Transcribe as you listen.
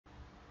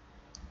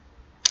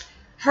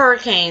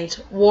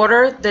Hurricanes.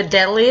 Water, the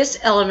deadliest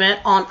element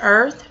on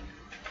Earth.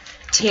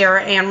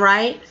 Terra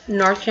Wright,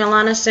 North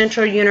Carolina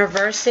Central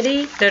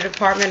University, the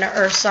Department of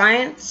Earth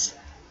Science.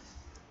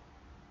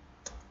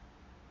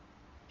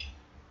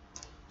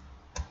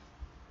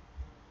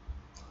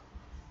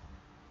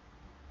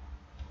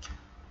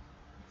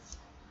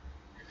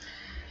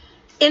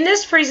 In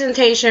this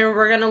presentation,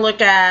 we're going to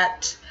look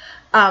at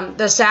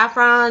the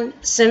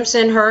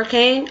Saffron-Simpson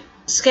hurricane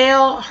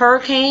scale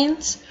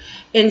hurricanes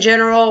in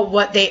general,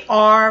 what they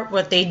are,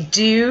 what they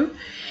do.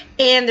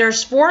 And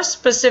there's 4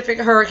 specific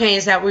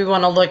hurricanes that we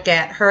want to look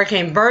at: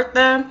 Hurricane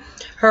Bertha,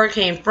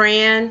 Hurricane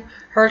Fran,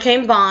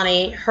 Hurricane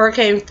Bonnie,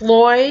 Hurricane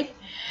Floyd.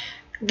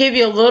 Give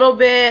you a little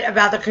bit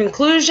about the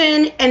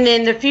conclusion and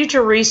then the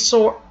future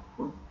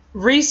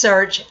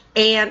research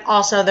and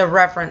also the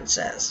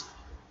references.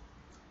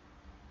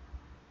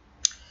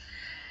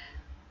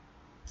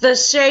 The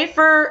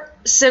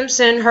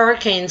Saffron-Simpson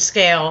hurricane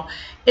scale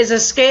is a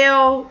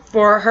scale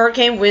for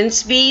hurricane wind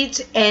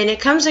speeds, and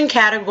it comes in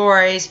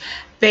categories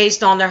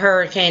based on the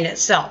hurricane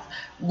itself.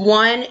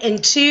 1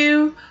 and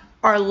 2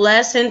 are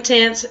less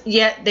intense,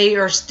 yet they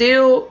are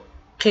still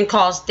can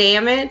cause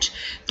damage.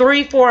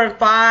 3, 4, and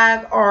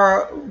 5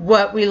 are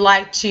what we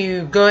like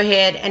to go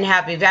ahead and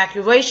have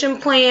evacuation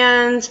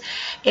plans.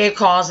 It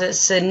causes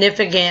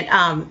significant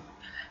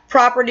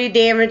property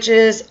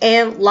damages,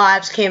 and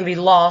lives can be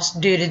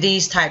lost due to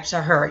these types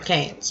of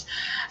hurricanes.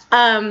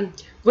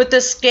 With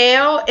the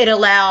scale, it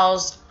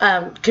allows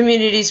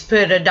communities to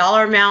put a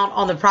dollar amount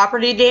on the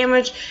property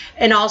damage,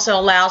 and also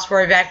allows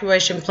for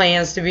evacuation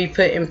plans to be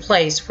put in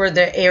place for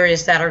the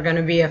areas that are going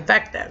to be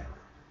affected.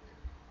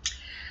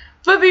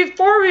 But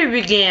before we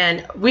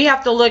begin, we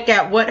have to look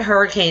at what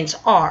hurricanes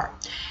are.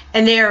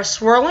 And they are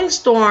swirling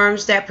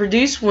storms that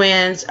produce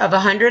winds of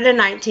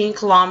 119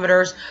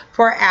 kilometers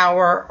per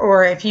hour,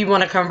 or if you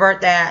want to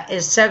convert that,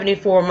 is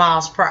 74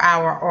 miles per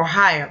hour or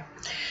higher.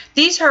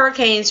 These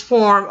hurricanes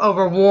form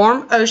over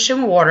warm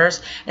ocean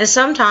waters, and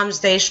sometimes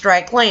they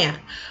strike land.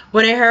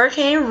 When a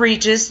hurricane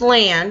reaches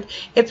land,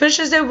 it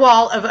pushes a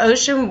wall of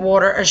ocean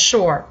water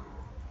ashore.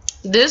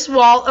 This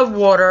wall of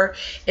water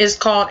is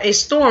called a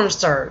storm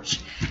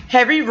surge.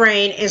 Heavy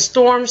rain and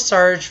storm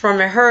surge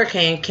from a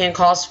hurricane can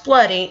cause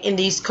flooding in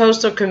these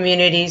coastal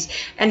communities,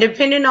 and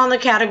depending on the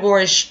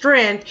category's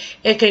strength,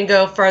 it can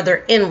go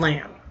further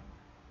inland.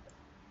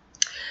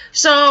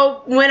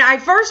 So when I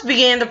first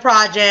began the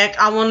project,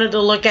 I wanted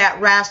to look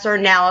at raster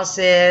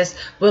analysis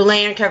with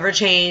land cover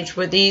change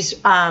with these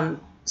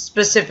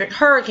specific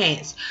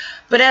hurricanes.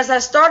 But as I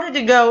started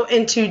to go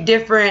into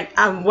different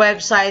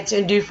websites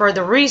and do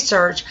further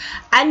research,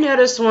 I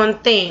noticed one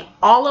thing.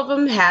 All of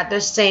them had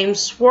the same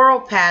swirl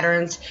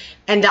patterns,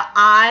 and the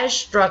eyes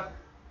struck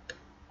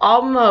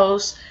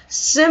almost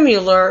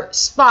similar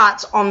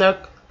spots on the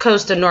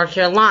coast of North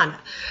Carolina,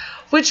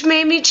 which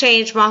made me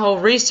change my whole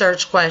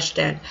research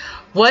question.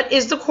 What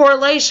is the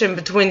correlation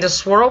between the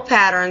swirl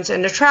patterns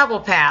and the travel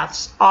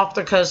paths off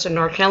the coast of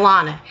North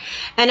Carolina?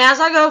 And as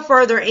I go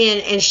further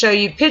in and show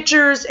you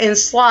pictures and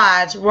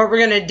slides, what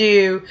we're going to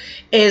do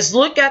is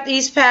look at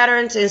these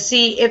patterns and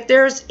see if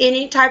there's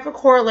any type of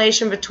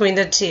correlation between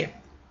the two.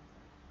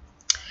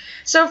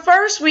 So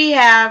first we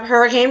have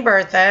Hurricane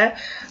Bertha,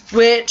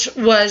 which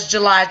was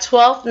July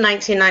 12th,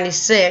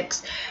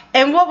 1996.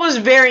 And what was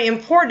very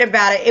important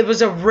about it, it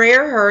was a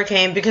rare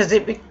hurricane because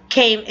it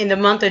came in the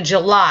month of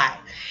July.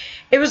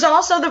 It was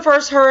also the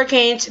first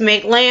hurricane to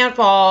make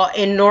landfall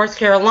in North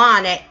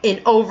Carolina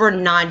in over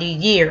 90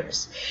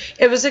 years.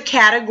 It was a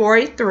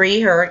Category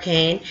 3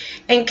 hurricane.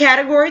 In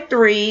Category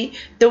 3,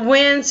 the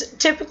winds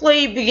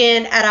typically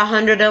begin at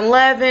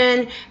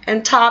 111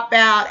 and top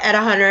out at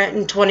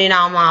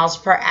 129 miles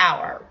per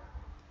hour.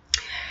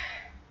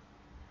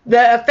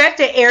 The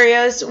affected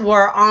areas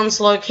were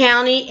Onslow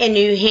County and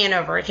New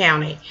Hanover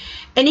County.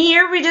 And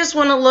here we just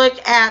want to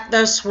look at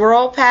the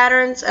swirl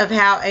patterns of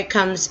how it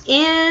comes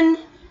in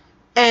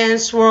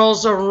and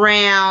swirls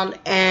around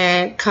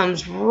and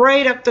comes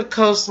right up the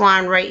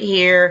coastline right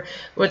here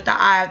with the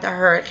eye of the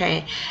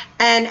hurricane.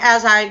 And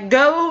as I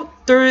go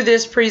through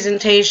this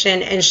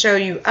presentation and show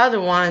you other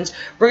ones,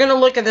 we're going to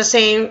look at the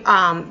same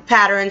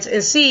patterns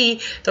and see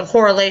the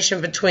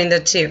correlation between the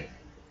two.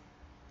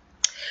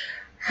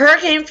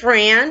 Hurricane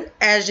Fran,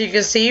 as you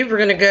can see, we're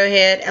going to go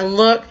ahead and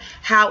look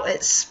how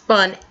it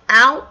spun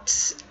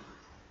out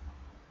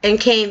and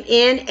came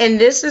in. And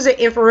this is an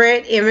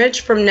infrared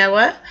image from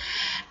NOAA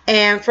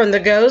and from the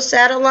GO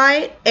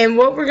satellite. And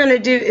what we're going to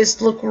do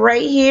is look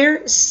right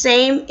here,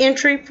 same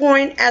entry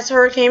point as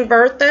Hurricane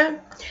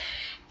Bertha.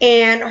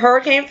 And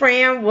Hurricane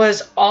Fran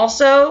was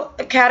also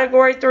a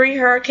Category 3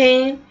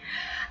 hurricane.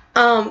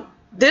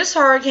 This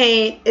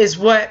hurricane is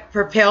what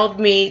propelled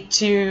me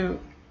to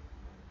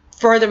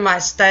further my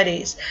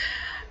studies.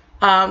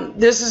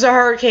 This is a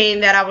hurricane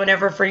that I will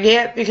never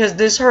forget because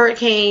this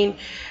hurricane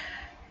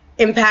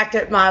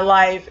impacted my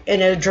life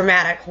in a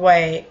dramatic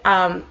way.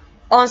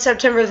 On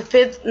September the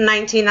 5th,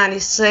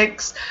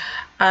 1996,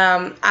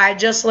 I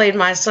just laid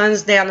my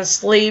sons down to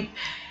sleep,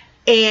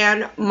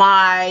 and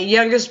my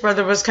youngest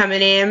brother was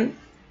coming in,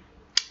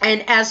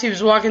 And as he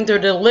was walking through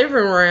the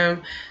living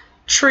room,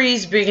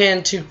 trees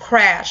began to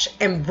crash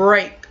and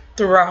break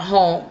through our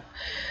home.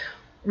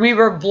 We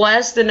were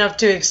blessed enough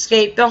to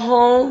escape the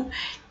home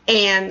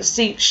and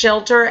seek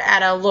shelter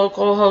at a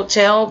local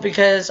hotel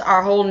because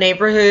our whole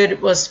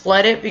neighborhood was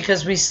flooded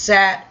because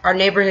our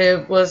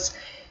neighborhood was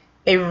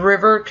a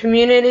river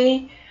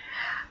community.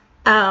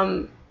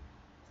 And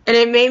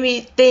it made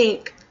me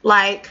think,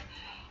 like,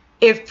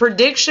 if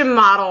prediction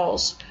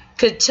models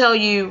could tell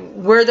you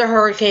where the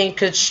hurricane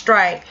could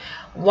strike,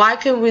 why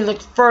couldn't we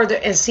look further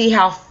and see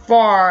how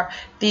far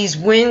these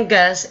wind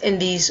gusts and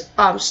these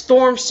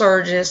storm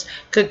surges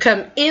could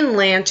come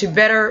inland to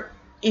better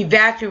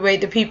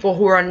evacuate the people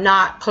who are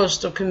not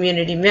coastal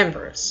community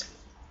members?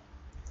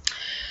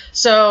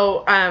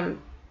 So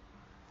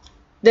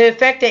the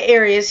affected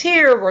areas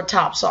here were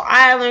Topsail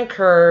Island,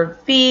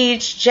 Curve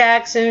Beach,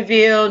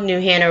 Jacksonville, New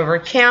Hanover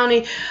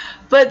County.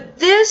 But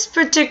this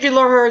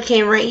particular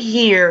hurricane right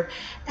here,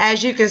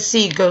 as you can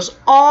see, goes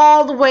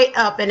all the way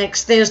up and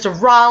extends to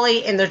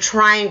Raleigh and the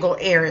Triangle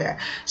area.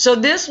 So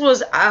this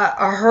was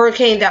a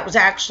hurricane that was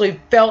actually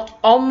felt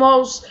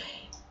almost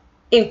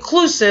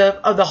inclusive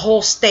of the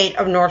whole state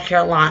of North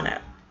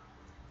Carolina.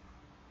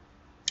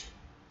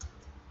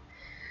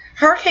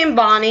 Hurricane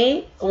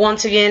Bonnie,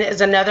 once again,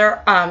 is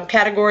another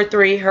Category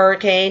 3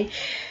 hurricane.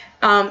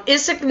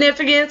 Its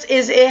significance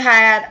is it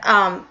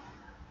had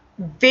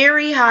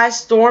very high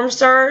storm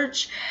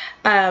surge,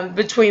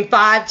 between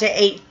 5 to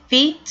 8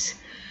 feet.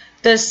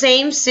 The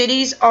same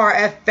cities are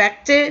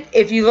affected.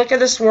 If you look at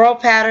the swirl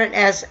pattern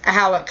as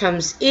how it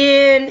comes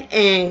in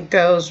and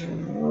goes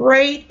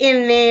right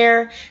in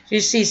there, you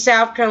see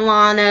South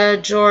Carolina,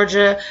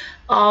 Georgia,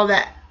 all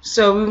that.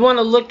 So we want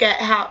to look at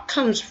how it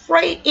comes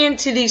right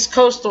into these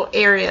coastal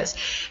areas.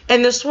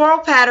 And the swirl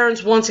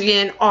patterns, once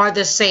again, are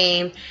the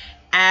same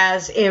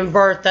as in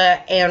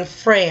Bertha and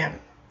Fran.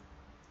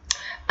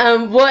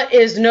 What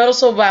is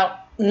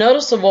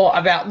noticeable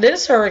about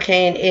this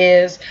hurricane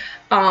is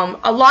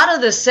a lot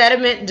of the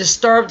sediment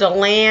disturbed the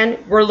land.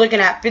 We're looking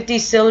at 50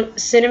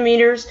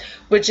 centimeters,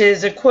 which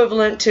is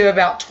equivalent to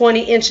about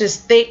 20 inches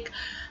thick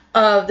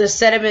of the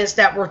sediments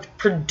that were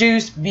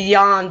produced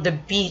beyond the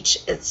beach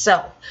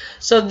itself.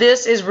 So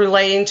this is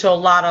relating to a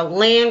lot of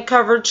land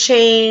cover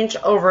change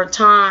over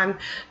time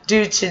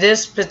due to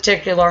this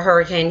particular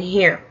hurricane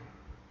here.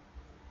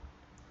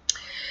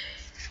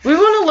 We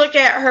want to look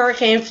at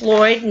Hurricane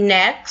Floyd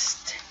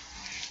next.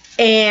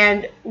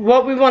 And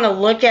what we want to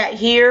look at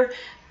here,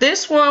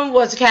 this one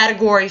was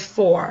Category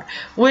 4,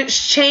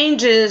 which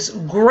changes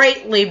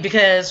greatly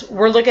because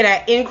we're looking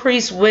at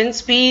increased wind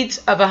speeds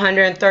of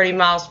 130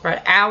 miles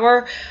per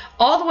hour,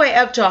 all the way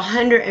up to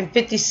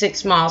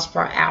 156 miles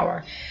per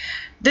hour.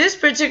 This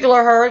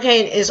particular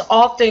hurricane is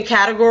often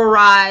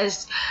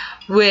categorized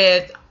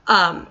with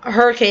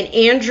Hurricane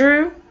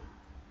Andrew.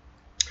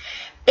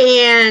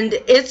 And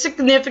its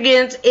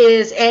significance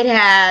is it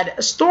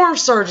had storm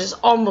surges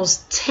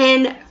almost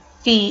 10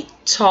 feet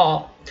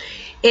tall.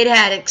 It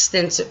had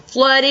extensive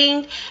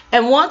flooding.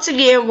 And once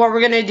again, what we're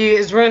going to do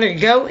is we're going to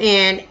go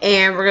in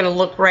and we're going to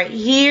look right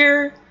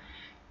here.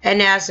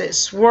 And as it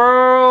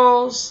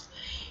swirls,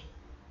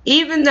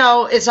 even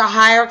though it's a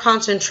higher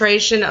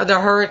concentration of the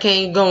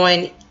hurricane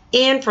going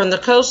in from the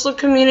coastal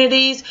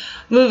communities,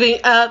 moving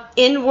up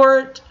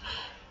inward,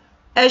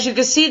 as you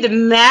can see, the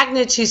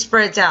magnitude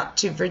spreads out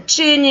to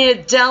Virginia,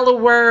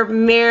 Delaware,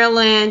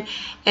 Maryland,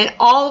 and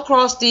all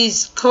across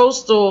these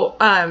coastal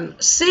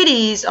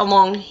cities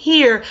along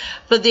here,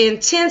 but the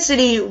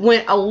intensity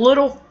went a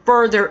little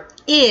further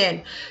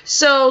in.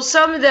 So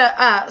some of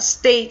the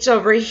states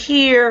over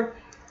here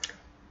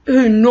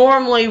who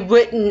normally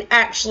wouldn't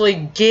actually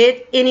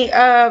get any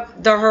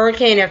of the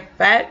hurricane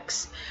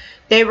effects,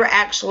 they were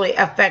actually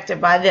affected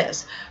by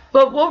this.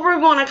 But what we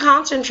want to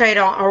concentrate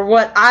on, or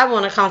what I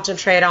want to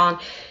concentrate on,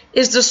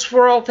 is the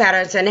swirl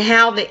patterns and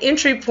how the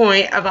entry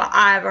point of an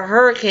eye of a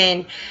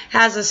hurricane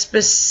has a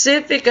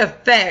specific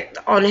effect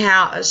on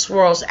how it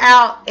swirls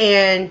out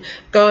and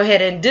go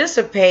ahead and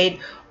dissipate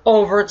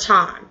over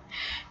time.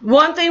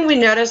 One thing we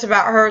notice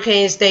about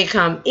hurricanes, they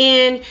come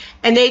in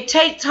and they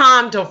take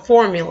time to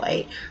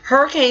formulate.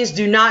 Hurricanes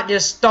do not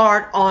just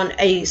start on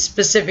a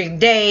specific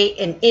day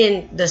and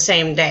end the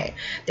same day.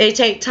 They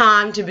take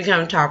time to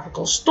become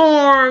tropical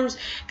storms,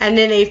 and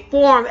then they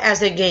form as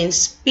they gain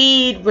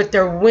speed with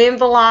their wind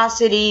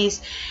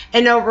velocities.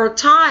 And over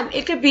time,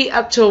 it could be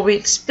up to a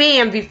week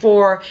span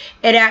before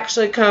it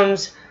actually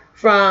comes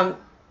from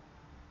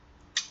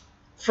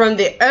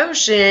the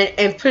ocean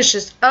and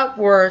pushes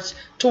upwards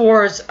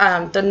towards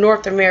the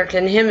North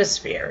American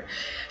hemisphere.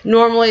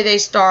 Normally they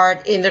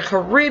start in the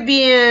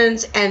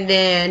Caribbeans and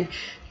then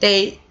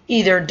they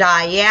either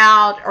die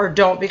out or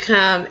don't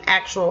become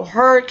actual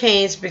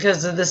hurricanes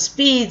because of the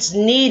speeds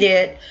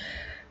needed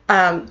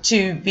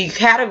to be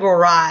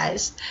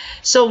categorized.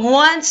 So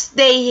once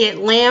they hit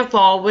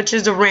landfall, which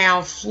is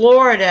around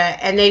Florida,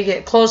 and they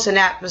get close in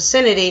that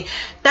vicinity,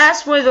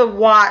 that's where the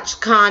watch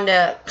kind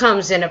of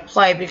comes into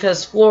play,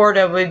 because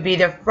Florida would be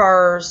the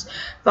first,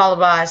 followed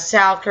by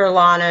South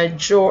Carolina,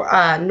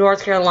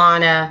 North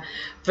Carolina,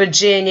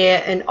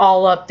 Virginia, and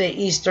all up the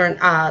eastern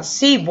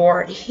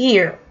seaboard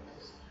here.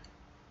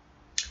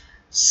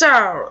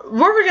 So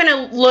what we're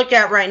going to look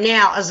at right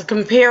now is a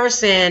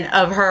comparison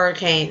of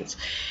hurricanes.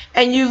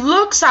 And you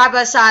look side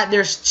by side,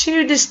 there's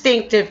two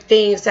distinctive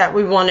things that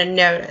we want to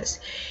notice.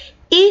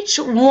 Each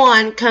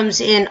one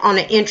comes in on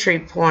an entry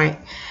point.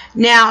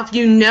 Now, if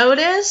you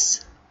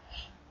notice,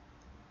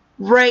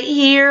 right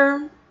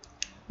here,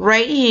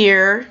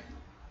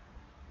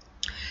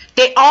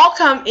 they all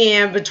come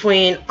in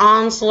between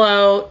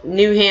Onslow,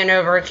 New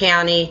Hanover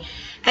County,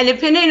 and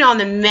depending on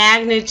the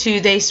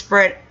magnitude, they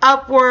spread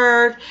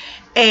upward,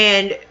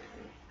 and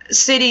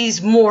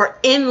cities more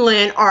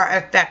inland are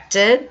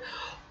affected.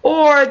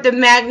 Or the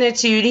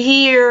magnitude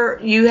here,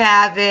 you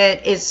have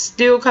it's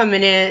still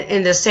coming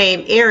in the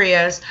same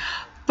areas,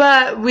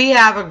 but we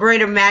have a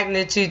greater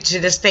magnitude to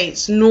the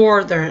states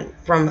northern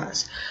from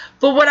us.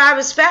 But what I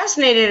was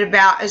fascinated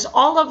about is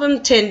all of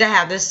them tend to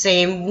have the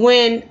same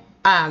wind,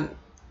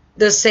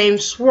 the same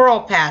swirl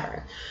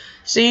pattern.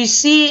 So you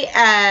see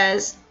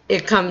as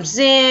it comes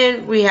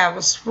in, we have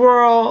a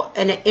swirl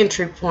and an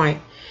entry point.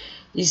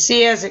 You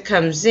see as it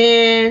comes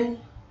in,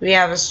 we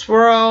have a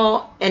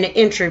swirl and an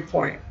entry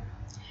point.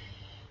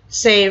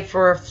 Same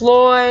for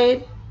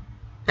Floyd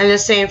and the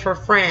same for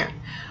Fran.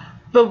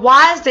 But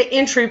why is the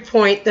entry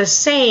point the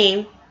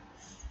same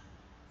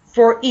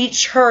for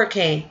each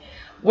hurricane?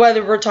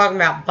 Whether we're talking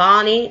about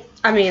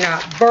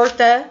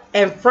Bertha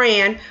and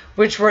Fran,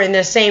 which were in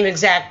the same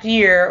exact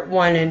year,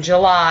 one in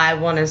July,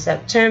 one in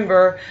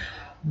September.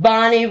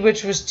 Bonnie,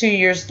 which was 2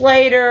 years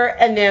later,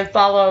 and then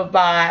followed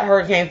by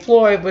Hurricane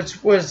Floyd,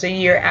 which was a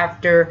year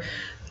after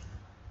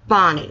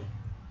Bonnie.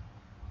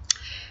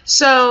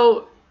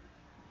 So,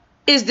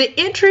 is the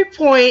entry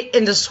point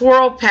in the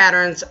swirl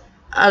patterns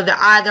of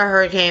either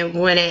hurricane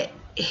when it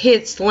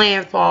hits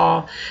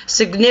landfall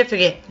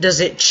significant? Does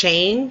it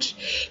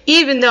change?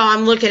 Even though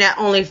I'm looking at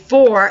only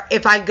 4,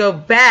 if I go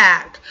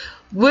back,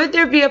 would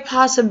there be a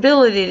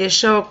possibility to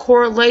show a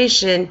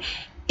correlation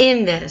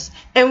in this?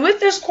 And with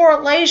this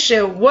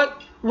correlation,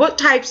 what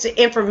types of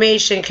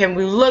information can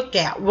we look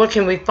at? What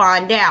can we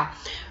find out?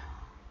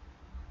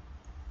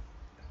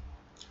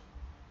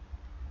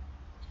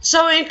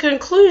 So in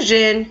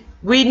conclusion,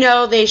 we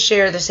know they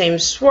share the same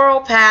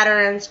swirl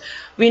patterns.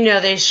 We know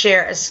they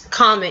share a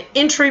common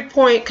entry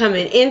point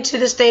coming into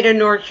the state of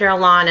North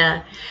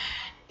Carolina.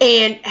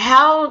 And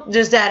how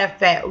does that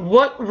affect?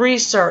 What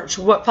research,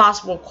 what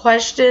possible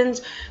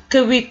questions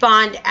could we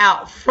find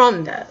out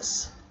from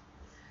this?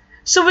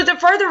 So with the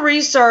further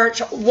research,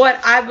 what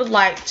I would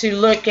like to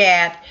look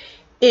at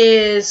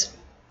is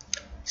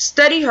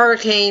study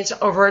hurricanes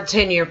over a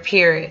 10-year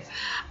period.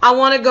 I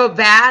want to go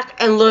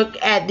back and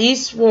look at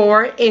these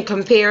 4 in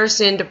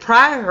comparison to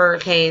prior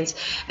hurricanes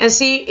and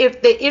see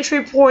if the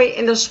entry point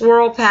and the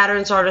swirl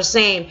patterns are the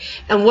same.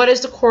 And what is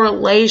the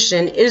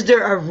correlation? Is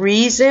there a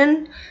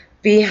reason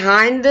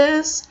behind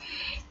this?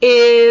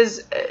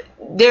 Is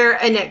there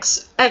an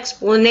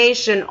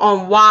explanation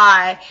on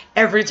why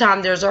every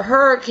time there's a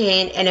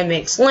hurricane and it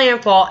makes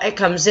landfall, it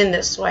comes in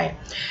this way?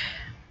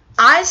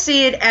 I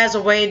see it as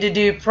a way to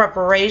do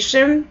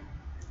preparation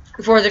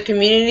for the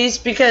communities,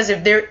 because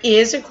if there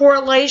is a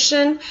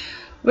correlation,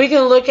 we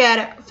can look at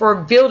it for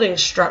building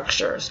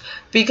structures,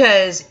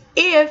 because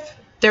if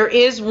there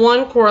is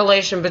one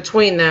correlation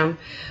between them,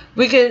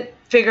 we can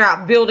figure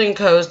out building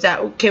codes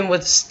that can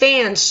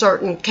withstand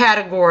certain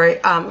category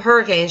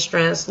hurricane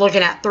strengths,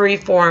 looking at 3,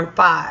 4, and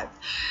 5.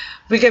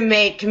 We can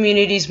make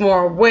communities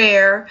more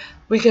aware.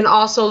 We can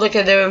also look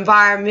at the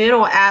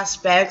environmental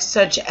aspects,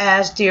 such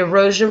as the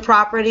erosion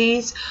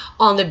properties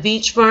on the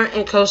beachfront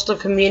and coastal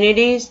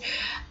communities.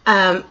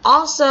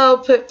 Also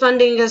put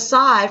funding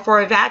aside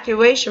for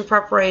evacuation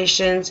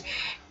preparations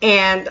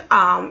and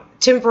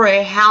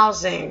temporary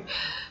housing.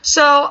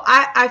 So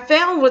I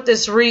found with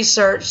this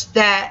research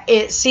that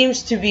it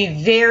seems to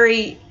be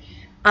very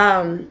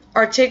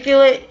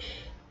articulate,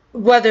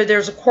 whether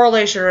there's a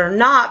correlation or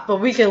not, but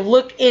we can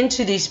look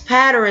into these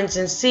patterns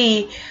and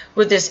see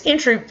with this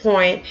entry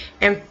point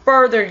and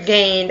further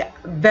gain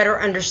better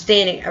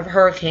understanding of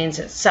hurricanes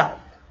itself.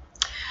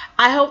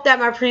 I hope that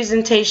my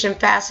presentation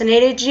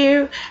fascinated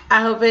you.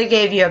 I hope it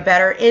gave you a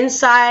better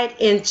insight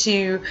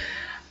into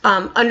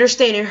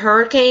understanding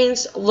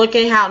hurricanes,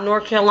 looking how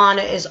North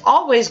Carolina is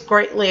always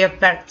greatly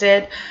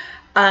affected.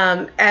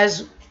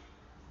 As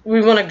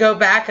we want to go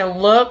back and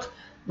look,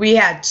 we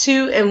had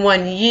 2 in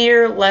 1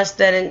 year, less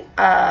than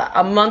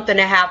a month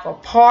and a half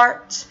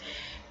apart,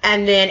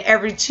 and then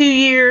every 2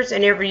 years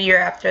and every year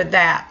after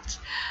that.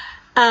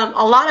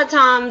 A lot of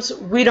times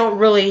we don't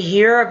really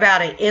hear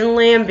about it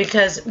inland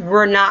because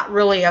we're not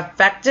really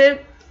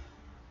affected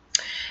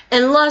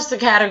unless the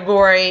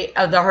category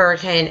of the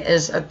hurricane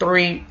is a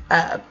 3,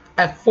 a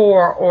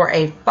 4, or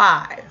a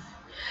 5.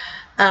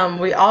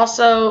 We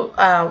also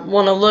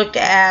want to look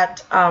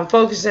at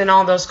focusing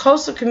on those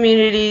coastal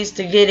communities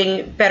to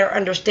getting better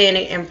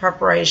understanding and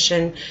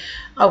preparation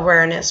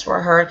awareness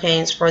for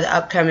hurricanes for the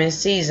upcoming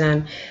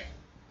season.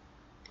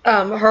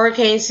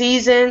 Hurricane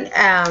season,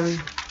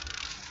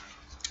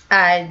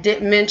 I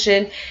didn't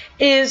mention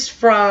is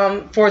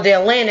for the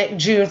Atlantic,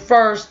 June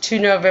 1st to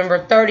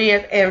November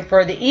 30th, and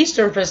for the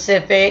Eastern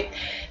Pacific,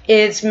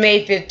 it's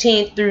May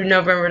 15th through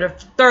November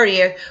the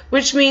 30th,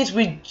 which means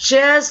we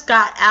just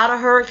got out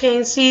of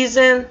hurricane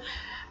season.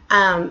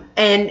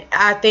 And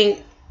I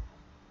think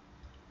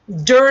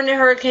during the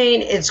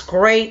hurricane, it's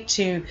great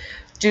to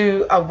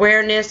do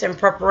awareness and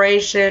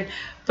preparation.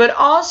 But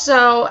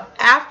also,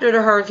 after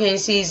the hurricane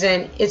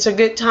season, it's a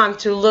good time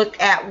to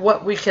look at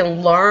what we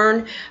can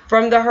learn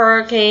from the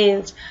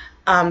hurricanes,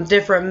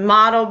 different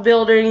model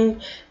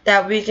building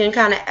that we can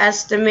kind of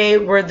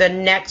estimate where the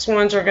next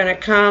ones are going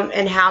to come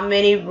and how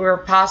many we're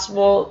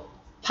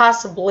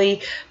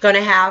possibly going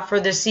to have for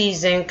the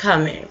season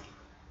coming.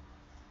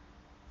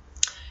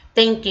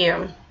 Thank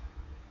you.